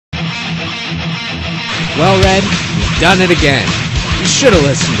Well, Red, you've done it again. You should have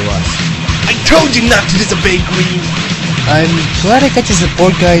listened to us. I told you not to disobey, Green. I'm glad I got your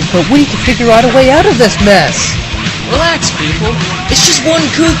support, guys, but we need to figure out a way out of this mess. Relax, people. It's just one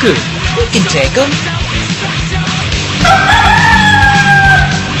cuckoo. We can take him.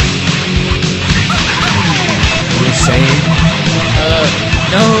 You're saying?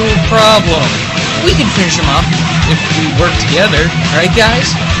 No problem. We can finish him up if we work together. Right,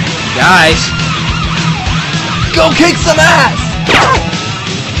 guys? Guys. Go kick some ass!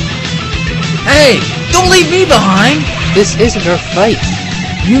 Hey, don't leave me behind. This isn't our fight.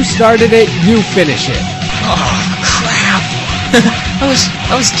 You started it, you finish it. Oh, crap.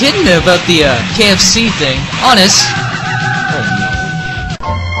 I was kidding about the KFC thing. Honest.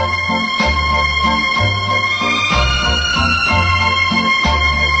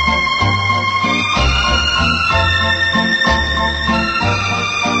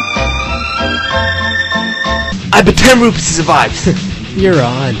 I bet 10 rupees to survive. You're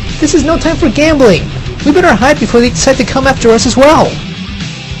on. This is no time for gambling. We better hide before they decide to come after us as well.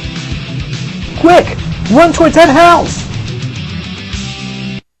 Quick! Run towards that house!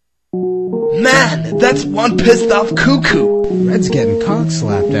 Man, that's one pissed off cuckoo. Red's getting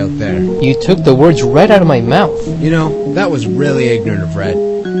cock-slapped out there. You took the words right out of my mouth. You know, that was really ignorant of Red.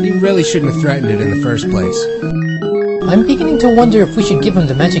 You really shouldn't have threatened it in the first place. I'm beginning to wonder if we should give him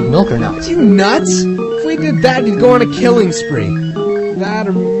the magic milk or not. You nuts? If we did that, he'd go on a killing spree. That,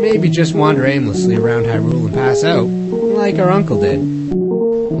 or maybe just wander aimlessly around Hyrule and pass out, like our uncle did.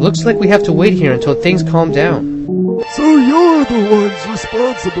 Looks like we have to wait here until things calm down. So you're the ones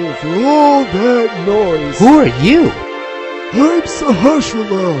responsible for all that noise. Who are you? I'm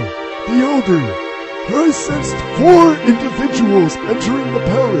Sahasrahla, the Elder. I sensed 4 individuals entering the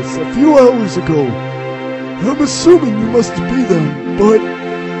palace a few hours ago. I'm assuming you must be them, but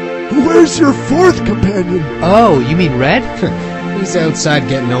where's your 4th companion? Oh, you mean Red? He's outside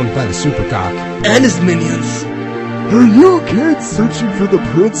getting owned by the Supercock. And his minions. Are you kids searching for the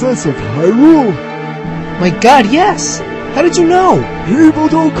Princess of Hyrule? My god, yes! How did you know? People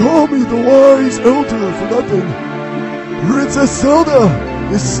don't call me the Wise Elder for nothing. Princess Zelda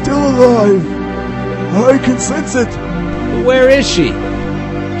is still alive. I can sense it. Where is she?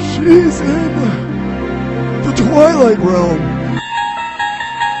 She's in the Twilight Realm.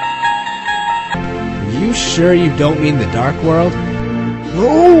 Are you sure you don't mean the Dark World?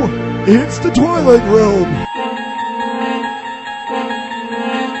 No, it's the Twilight Realm.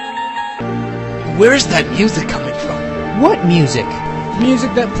 Where's that music coming from? What music?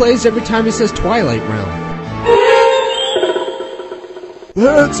 Music that plays every time he says Twilight Realm.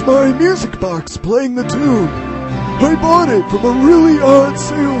 That's my music box playing the tune. I bought it from a really odd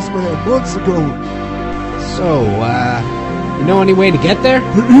salesman months ago. So, you know any way to get there?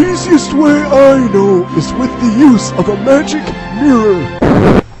 The easiest way I know is with the use of a magic mirror.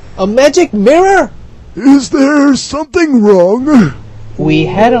 A magic mirror? Is there something wrong? We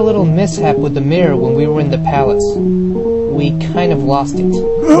had a little mishap with the mirror when we were in the palace. We kind of lost it.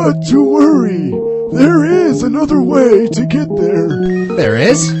 Not to worry. There is another way to get there. There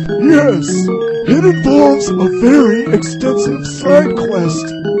is? Yes. It involves a very extensive side quest.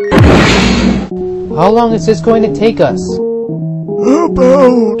 How long is this going to take us?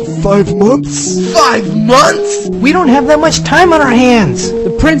 About 5 months. 5 months? We don't have that much time on our hands.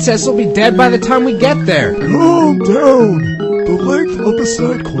 The princess will be dead by the time we get there. Calm down. The length of the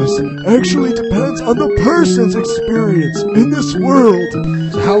side quest actually depends on the person's experience in this world.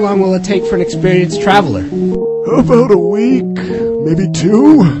 So how long will it take for an experienced traveler? About a week, maybe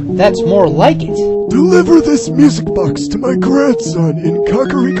 2. That's more like it. Deliver this music box to my grandson in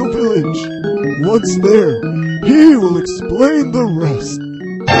Kakariko Village. Once there, he will explain the rest.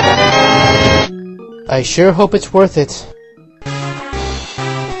 I sure hope it's worth it.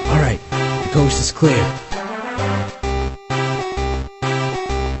 Alright, the coast is clear.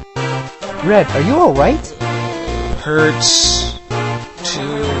 Red, are you alright? Hurts to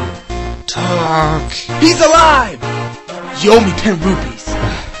talk. He's alive! You owe me 10 rupees.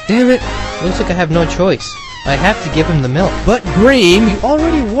 Damn it. Looks like I have no choice. I have to give him the milk. But Green, You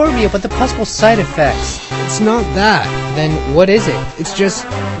already warned me about the possible side effects. it's not that. Then what is it? It's just,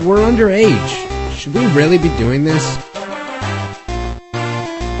 we're underage. Should we really be doing this?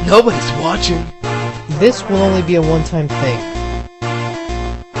 Nobody's watching. This will only be a one-time thing.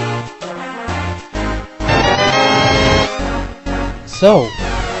 So,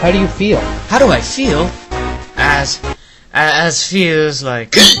 how do you feel? How do I feel? As feels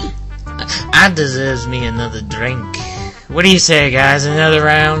like I deserves me another drink. What do you say, guys? Another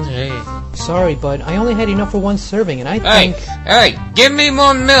round? Hey. Sorry, bud. I only had enough for one serving, and I think... Hey, give me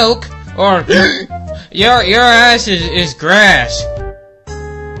more milk. Or your ass is grass.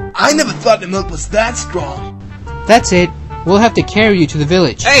 I never thought the milk was that strong. That's it. We'll have to carry you to the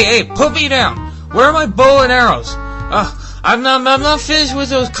village. Hey, put me down. Where are my bow and arrows? I'm not finished with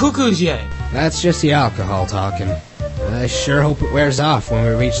those cuckoos yet. That's just the alcohol talking. I sure hope it wears off when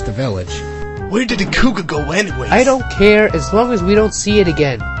we reach the village. Where did the cougar go anyway? I don't care as long as we don't see it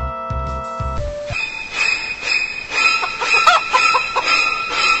again.